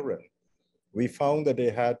school-age children, we found that they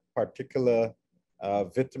had particular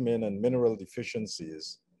vitamin and mineral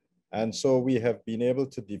deficiencies. And so we have been able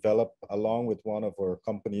to develop, along with one of our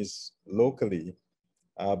companies locally,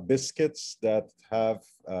 biscuits that have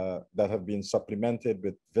been supplemented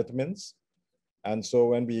with vitamins. And so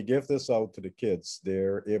when we give this out to the kids,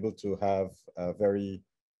 they're able to have a very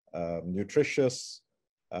nutritious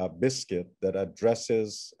biscuit that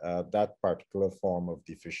addresses that particular form of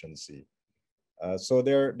deficiency. So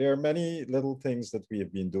there are many little things that we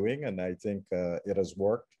have been doing, and I think it has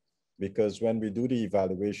worked, because when we do the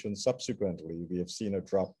evaluation subsequently, we have seen a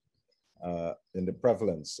drop in the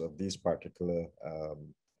prevalence of these particular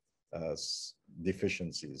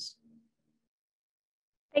deficiencies.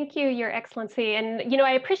 Thank you, Your Excellency. And,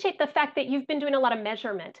 I appreciate the fact that you've been doing a lot of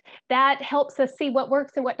measurement. That helps us see what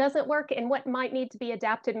works and what doesn't work and what might need to be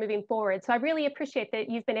adapted moving forward. So I really appreciate that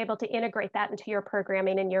you've been able to integrate that into your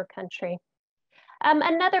programming in your country.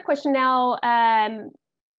 Another question now.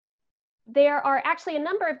 There are actually a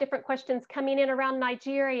number of different questions coming in around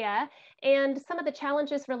Nigeria and some of the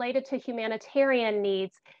challenges related to humanitarian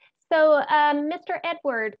needs. So, Mr.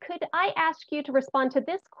 Edward, could I ask you to respond to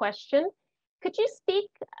this question? Could you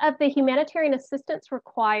speak of the humanitarian assistance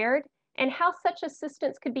required and how such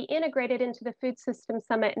assistance could be integrated into the Food System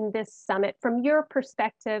Summit and this summit from your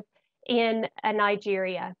perspective in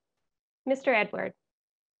Nigeria? Mr. Edward.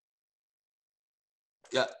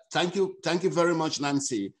 Yeah, thank you very much,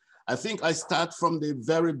 Nancy. I think I start from the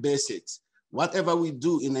very basics. Whatever we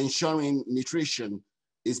do in ensuring nutrition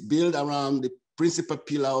is built around the principal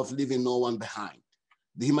pillar of leaving no one behind.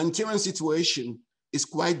 The humanitarian situation is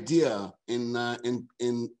quite dear in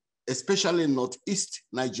especially in Northeast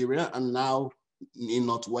Nigeria and now in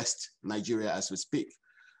Northwest Nigeria as we speak.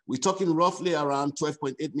 We're talking roughly around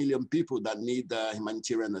 12.8 million people that need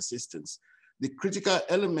humanitarian assistance. The critical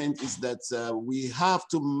element is that we have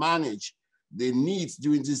to manage the needs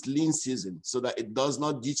during this lean season so that it does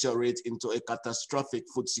not deteriorate into a catastrophic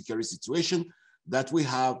food security situation that we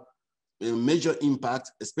have a major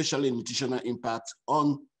impact, especially nutritional impact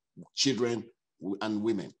on children and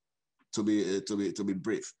women, to be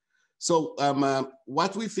brief. So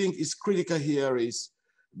what we think is critical here is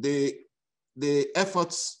the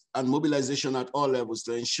efforts and mobilization at all levels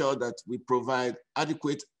to ensure that we provide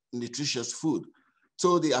adequate nutritious food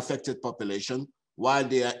to the affected population while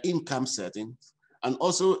they are in camp settings, and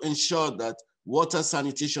also ensure that water,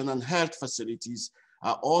 sanitation, and health facilities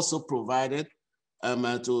are also provided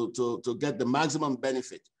to get the maximum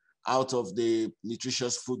benefit out of the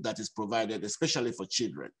nutritious food that is provided, especially for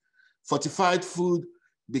children. Fortified food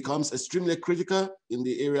becomes extremely critical in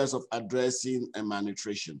the areas of addressing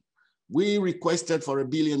malnutrition. We requested for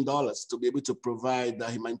 $1 billion to be able to provide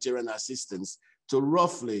the humanitarian assistance to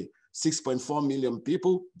roughly 6.4 million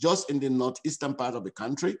people just in the northeastern part of the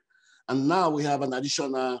country. And now we have an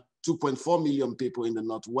additional 2.4 million people in the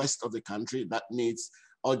northwest of the country that needs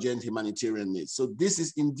urgent humanitarian needs. So this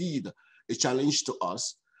is indeed a challenge to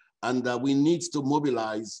us. And we need to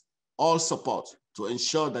mobilize all support to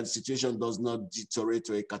ensure that the situation does not deteriorate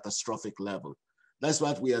to a catastrophic level. That's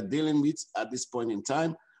what we are dealing with at this point in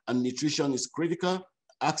time. And nutrition is critical,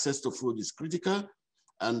 access to food is critical,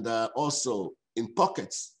 and also in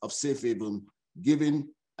pockets of safe haven, giving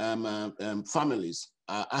families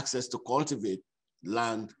access to cultivate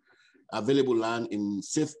land, available land in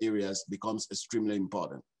safe areas becomes extremely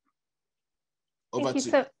important. Over to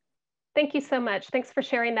you. Thank you so much. Thanks for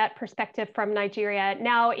sharing that perspective from Nigeria.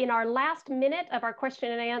 Now, in our last minute of our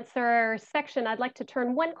question and answer section, I'd like to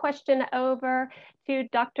turn one question over to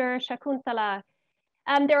Dr. Shakuntala.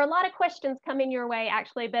 There are a lot of questions coming your way,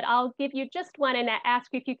 actually, but I'll give you just one and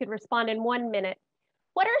ask you if you could respond in 1 minute.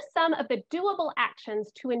 What are some of the doable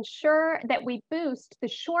actions to ensure that we boost the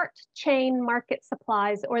short chain market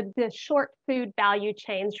supplies or the short food value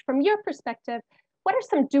chains? From your perspective, what are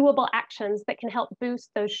some doable actions that can help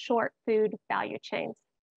boost those short food value chains?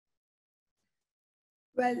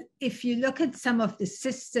 Well, if you look at some of the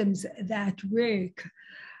systems that work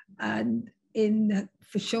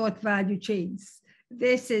for short value chains,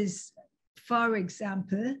 this is, for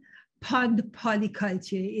example, pond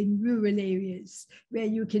polyculture in rural areas where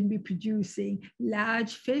you can be producing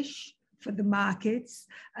large fish for the markets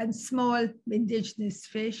and small indigenous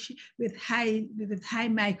fish with high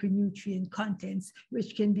micronutrient contents,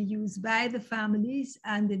 which can be used by the families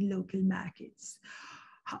and in local markets.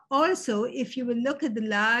 Also, if you will look at the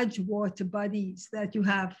large water bodies that you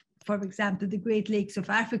have, for example, the Great Lakes of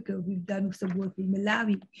Africa, we've done some work in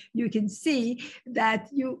Malawi, you can see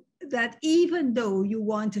that even though you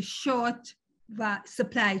want a short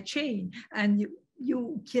supply chain, and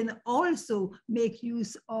you can also make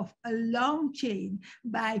use of a long chain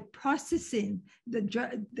by processing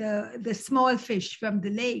the small fish from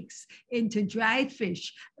the lakes into dried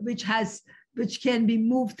fish, which can be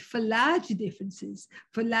moved for large distances.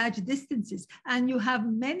 And you have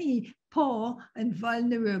many poor and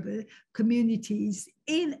vulnerable communities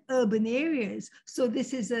in urban areas. So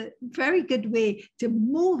this is a very good way to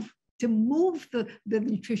move the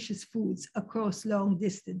nutritious foods across long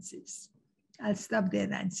distances. I'll stop there,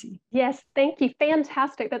 Nancy. Yes, thank you.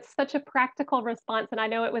 Fantastic. That's such a practical response. And I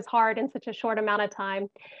know it was hard in such a short amount of time.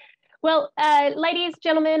 Well, ladies,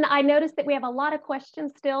 gentlemen, I noticed that we have a lot of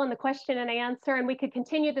questions still in the question and answer, and we could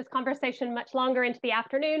continue this conversation much longer into the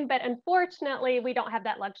afternoon, but unfortunately, we don't have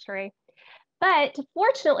that luxury. But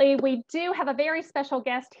fortunately, we do have a very special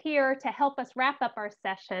guest here to help us wrap up our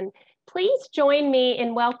session. Please join me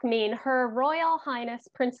in welcoming Her Royal Highness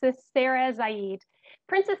Princess Sarah Zeid.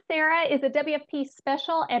 Princess Sarah is a WFP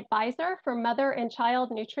Special Advisor for Mother and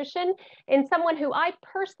Child Nutrition and someone who I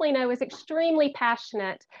personally know is extremely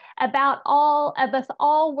passionate about all of us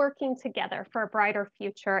all working together for a brighter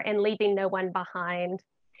future and leaving no one behind.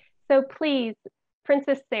 So please,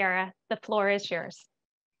 Princess Sarah, the floor is yours.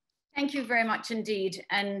 Thank you very much indeed.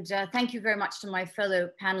 And thank you very much to my fellow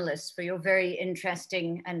panelists for your very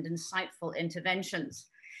interesting and insightful interventions.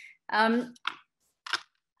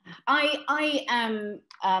 I am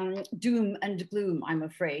doom and gloom, I'm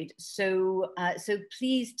afraid. So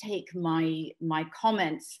please take my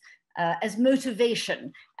comments as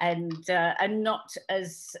motivation and not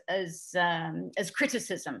as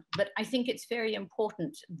criticism. But I think it's very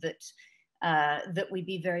important that we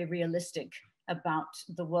be very realistic about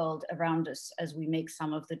the world around us as we make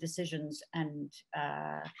some of the decisions and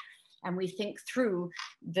we think through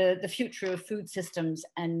the future of food systems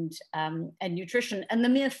and nutrition. And the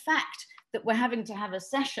mere fact that we're having to have a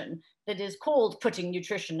session that is called Putting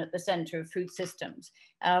Nutrition at the Center of Food Systems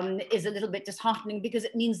is a little bit disheartening because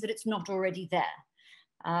it means that it's not already there.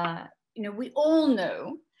 You know, we all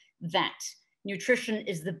know that nutrition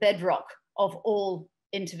is the bedrock of all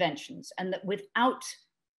interventions, and that without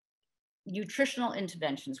nutritional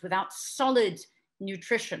interventions, without solid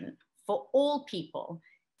nutrition for all people,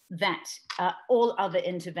 that all other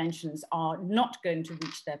interventions are not going to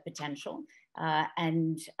reach their potential,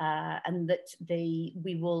 and that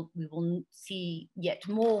we will see yet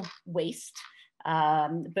more waste,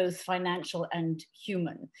 both financial and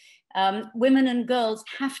human. Women and girls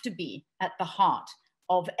have to be at the heart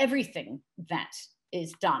of everything that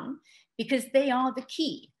is done because they are the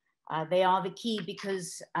key. They are the key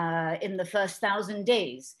because in the first 1,000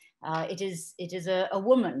 days, it is a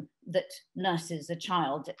woman that nurses a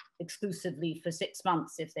child exclusively for 6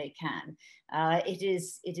 months if they can. It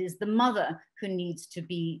is the mother who needs to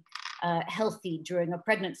be healthy during a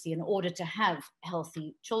pregnancy in order to have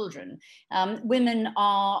healthy children. Women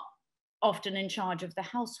are often in charge of the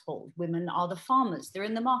household. Women are the farmers, they're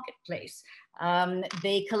in the marketplace.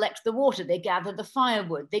 They collect the water, they gather the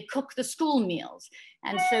firewood, they cook the school meals.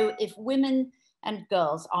 And so if women and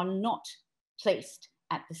girls are not placed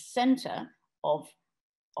at the center of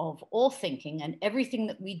all thinking and everything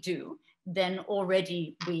that we do, then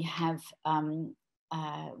already we have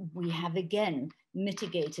again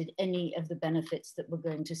mitigated any of the benefits that we're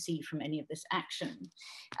going to see from any of this action.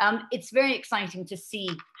 It's very exciting to see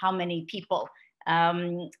how many people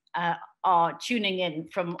are tuning in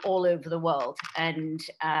from all over the world, and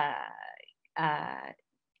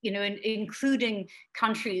you know, including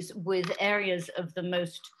countries with areas of the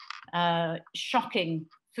most shocking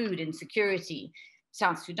food insecurity: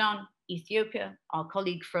 South Sudan, Ethiopia, our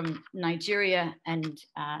colleague from Nigeria, and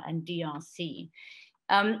DRC.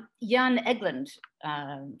 Jan Egland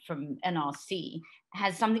from NRC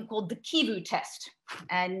has something called the Kivu test.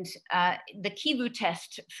 And the Kivu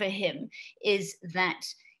test for him is that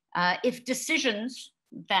if decisions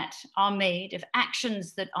that are made, if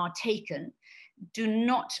actions that are taken do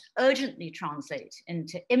not urgently translate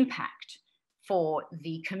into impact for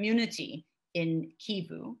the community in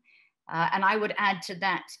Kivu, and I would add to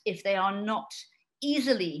that, if they are not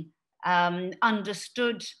easily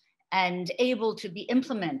understood and able to be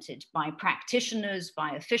implemented by practitioners,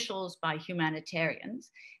 by officials, by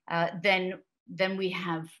humanitarians, then we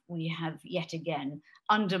have yet again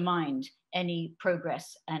undermined any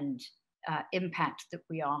progress and impact that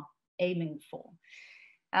we are aiming for.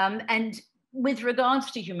 And with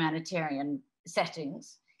regards to humanitarian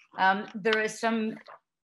settings, there are some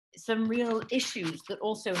real issues that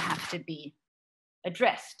also have to be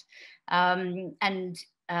addressed.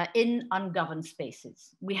 In ungoverned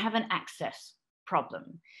spaces, we have an access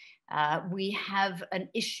problem. We have an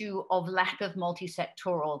issue of lack of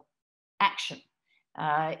multi-sectoral action.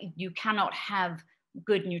 You cannot have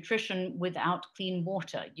good nutrition without clean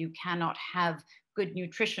water. You cannot have good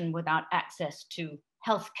nutrition without access to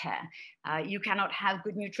healthcare. You cannot have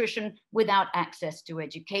good nutrition without access to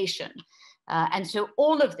education. And so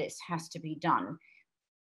all of this has to be done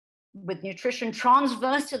with nutrition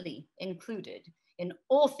transversally included in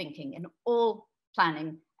all thinking, in all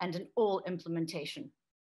planning, and in all implementation.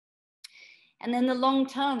 And then the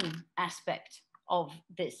long-term aspect of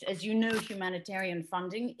this, as you know, humanitarian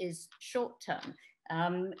funding is short-term.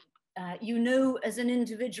 You know, as an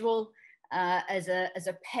individual, as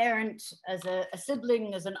a parent, as a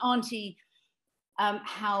sibling, as an auntie,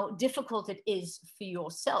 how difficult it is for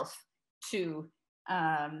yourself to,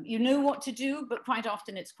 you know what to do, but quite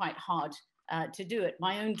often it's quite hard to do it.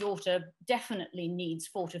 My own daughter definitely needs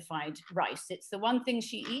fortified rice. It's the one thing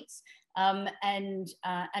she eats. And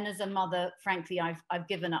as a mother, frankly, I've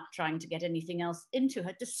given up trying to get anything else into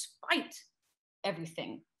her, despite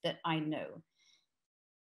everything that I know.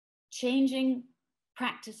 Changing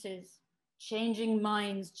practices, changing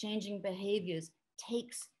minds, changing behaviors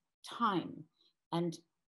takes time. And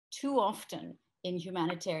too often in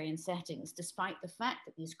humanitarian settings, despite the fact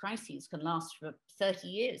that these crises can last for 30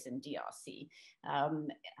 years in DRC,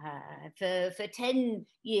 for 10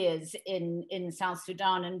 years in South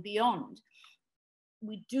Sudan and beyond,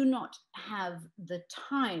 we do not have the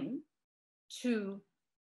time to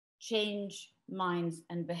change minds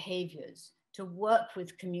and behaviors, to work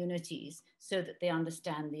with communities so that they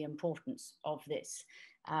understand the importance of this.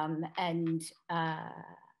 And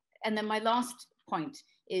then my last point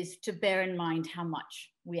is to bear in mind how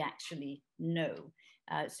much we actually know.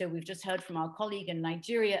 So we've just heard from our colleague in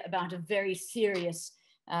Nigeria about a very serious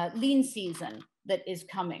lean season that is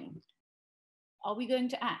coming. Are we going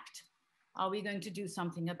to act? Are we going to do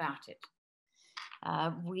something about it?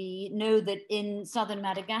 We know that in southern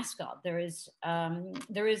Madagascar, there is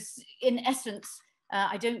in essence,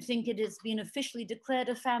 I don't think it has been officially declared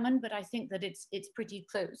a famine, but I think that it's pretty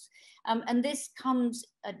close. And this comes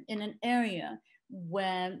in an area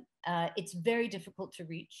where it's very difficult to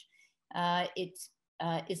reach. It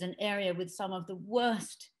is an area with some of the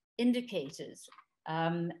worst indicators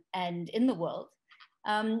and in the world.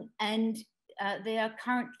 And they are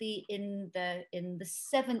currently in the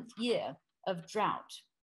 7th year of drought.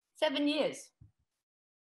 7 years.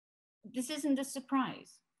 This isn't a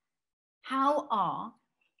surprise. How are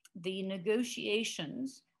the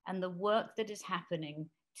negotiations and the work that is happening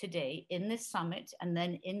today in this summit and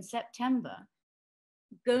then in September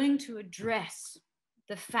going to address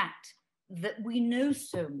the fact that we know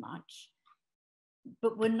so much,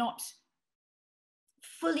 but we're not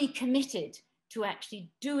fully committed to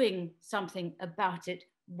actually doing something about it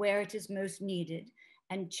where it is most needed,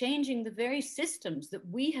 and changing the very systems that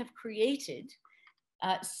we have created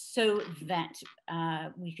so that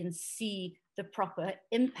we can see the proper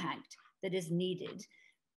impact that is needed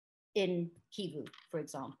in Kivu, for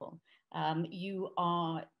example. You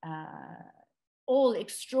are all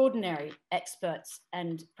extraordinary experts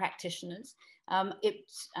and practitioners. The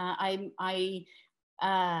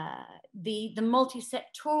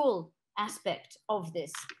multi-sectoral aspect of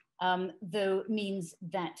this, though, means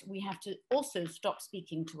that we have to also stop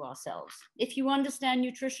speaking to ourselves. If you understand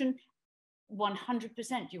nutrition,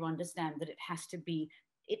 100% you understand that it has to be,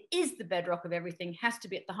 it is the bedrock of everything, has to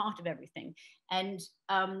be at the heart of everything. And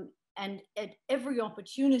at every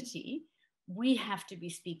opportunity, we have to be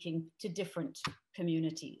speaking to different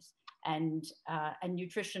communities. And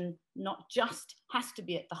nutrition not just has to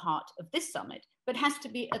be at the heart of this summit, but has to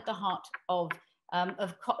be at the heart of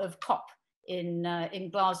COP in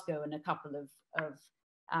Glasgow in a couple of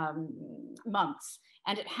months.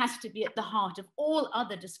 And it has to be at the heart of all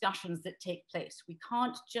other discussions that take place. We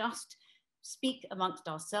can't just speak amongst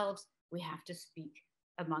ourselves, we have to speak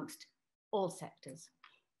amongst all sectors.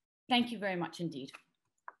 Thank you very much indeed.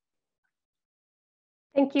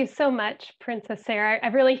 Thank you so much, Princess Sarah. I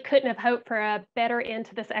really couldn't have hoped for a better end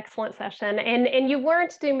to this excellent session. And you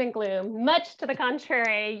weren't doom and gloom, much to the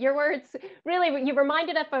contrary. Your words really, you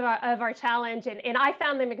reminded us of our challenge, and I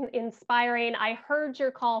found them inspiring. I heard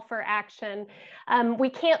your call for action.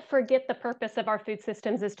 We can't forget the purpose of our food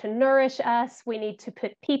systems is to nourish us. We need to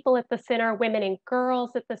put people at the center, women and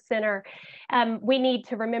girls at the center. We need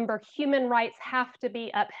to remember human rights have to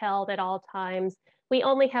be upheld at all times. We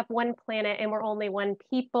only have one planet and we're only one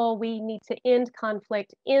people. We need to end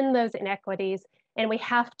conflict in those inequities, and we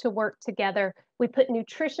have to work together. We put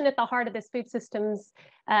nutrition at the heart of this food systems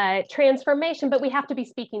transformation, but we have to be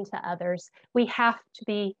speaking to others. We have to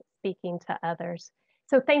be speaking to others.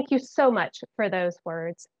 So thank you so much for those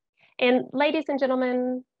words. And ladies and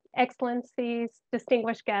gentlemen, excellencies,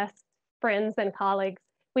 distinguished guests, friends and colleagues,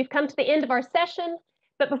 we've come to the end of our session.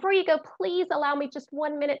 But before you go, please allow me just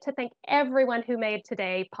 1 minute to thank everyone who made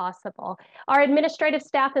today possible. Our administrative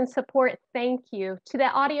staff and support, thank you. To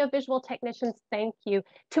the audiovisual technicians, thank you.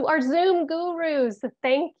 To our Zoom gurus,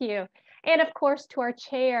 thank you. And of course, to our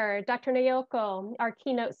chair, Dr. Naoko, our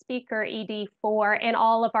keynote speaker, ED4, and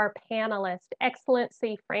all of our panelists,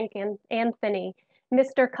 Excellency Frank and Anthony,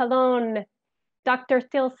 Mr. Kallon, Dr.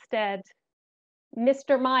 Thilsted,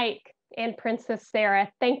 Mr. Mike, and Princess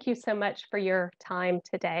Sarah, thank you so much for your time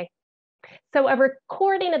today. So a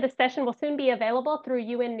recording of the session will soon be available through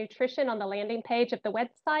UN Nutrition on the landing page of the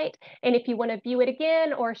website. And if you want to view it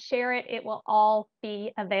again or share it, it will all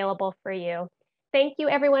be available for you. Thank you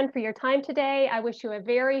everyone for your time today. I wish you a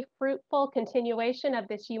very fruitful continuation of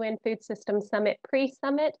this UN Food Systems Summit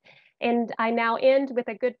pre-summit. And I now end with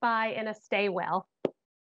a goodbye and a stay well.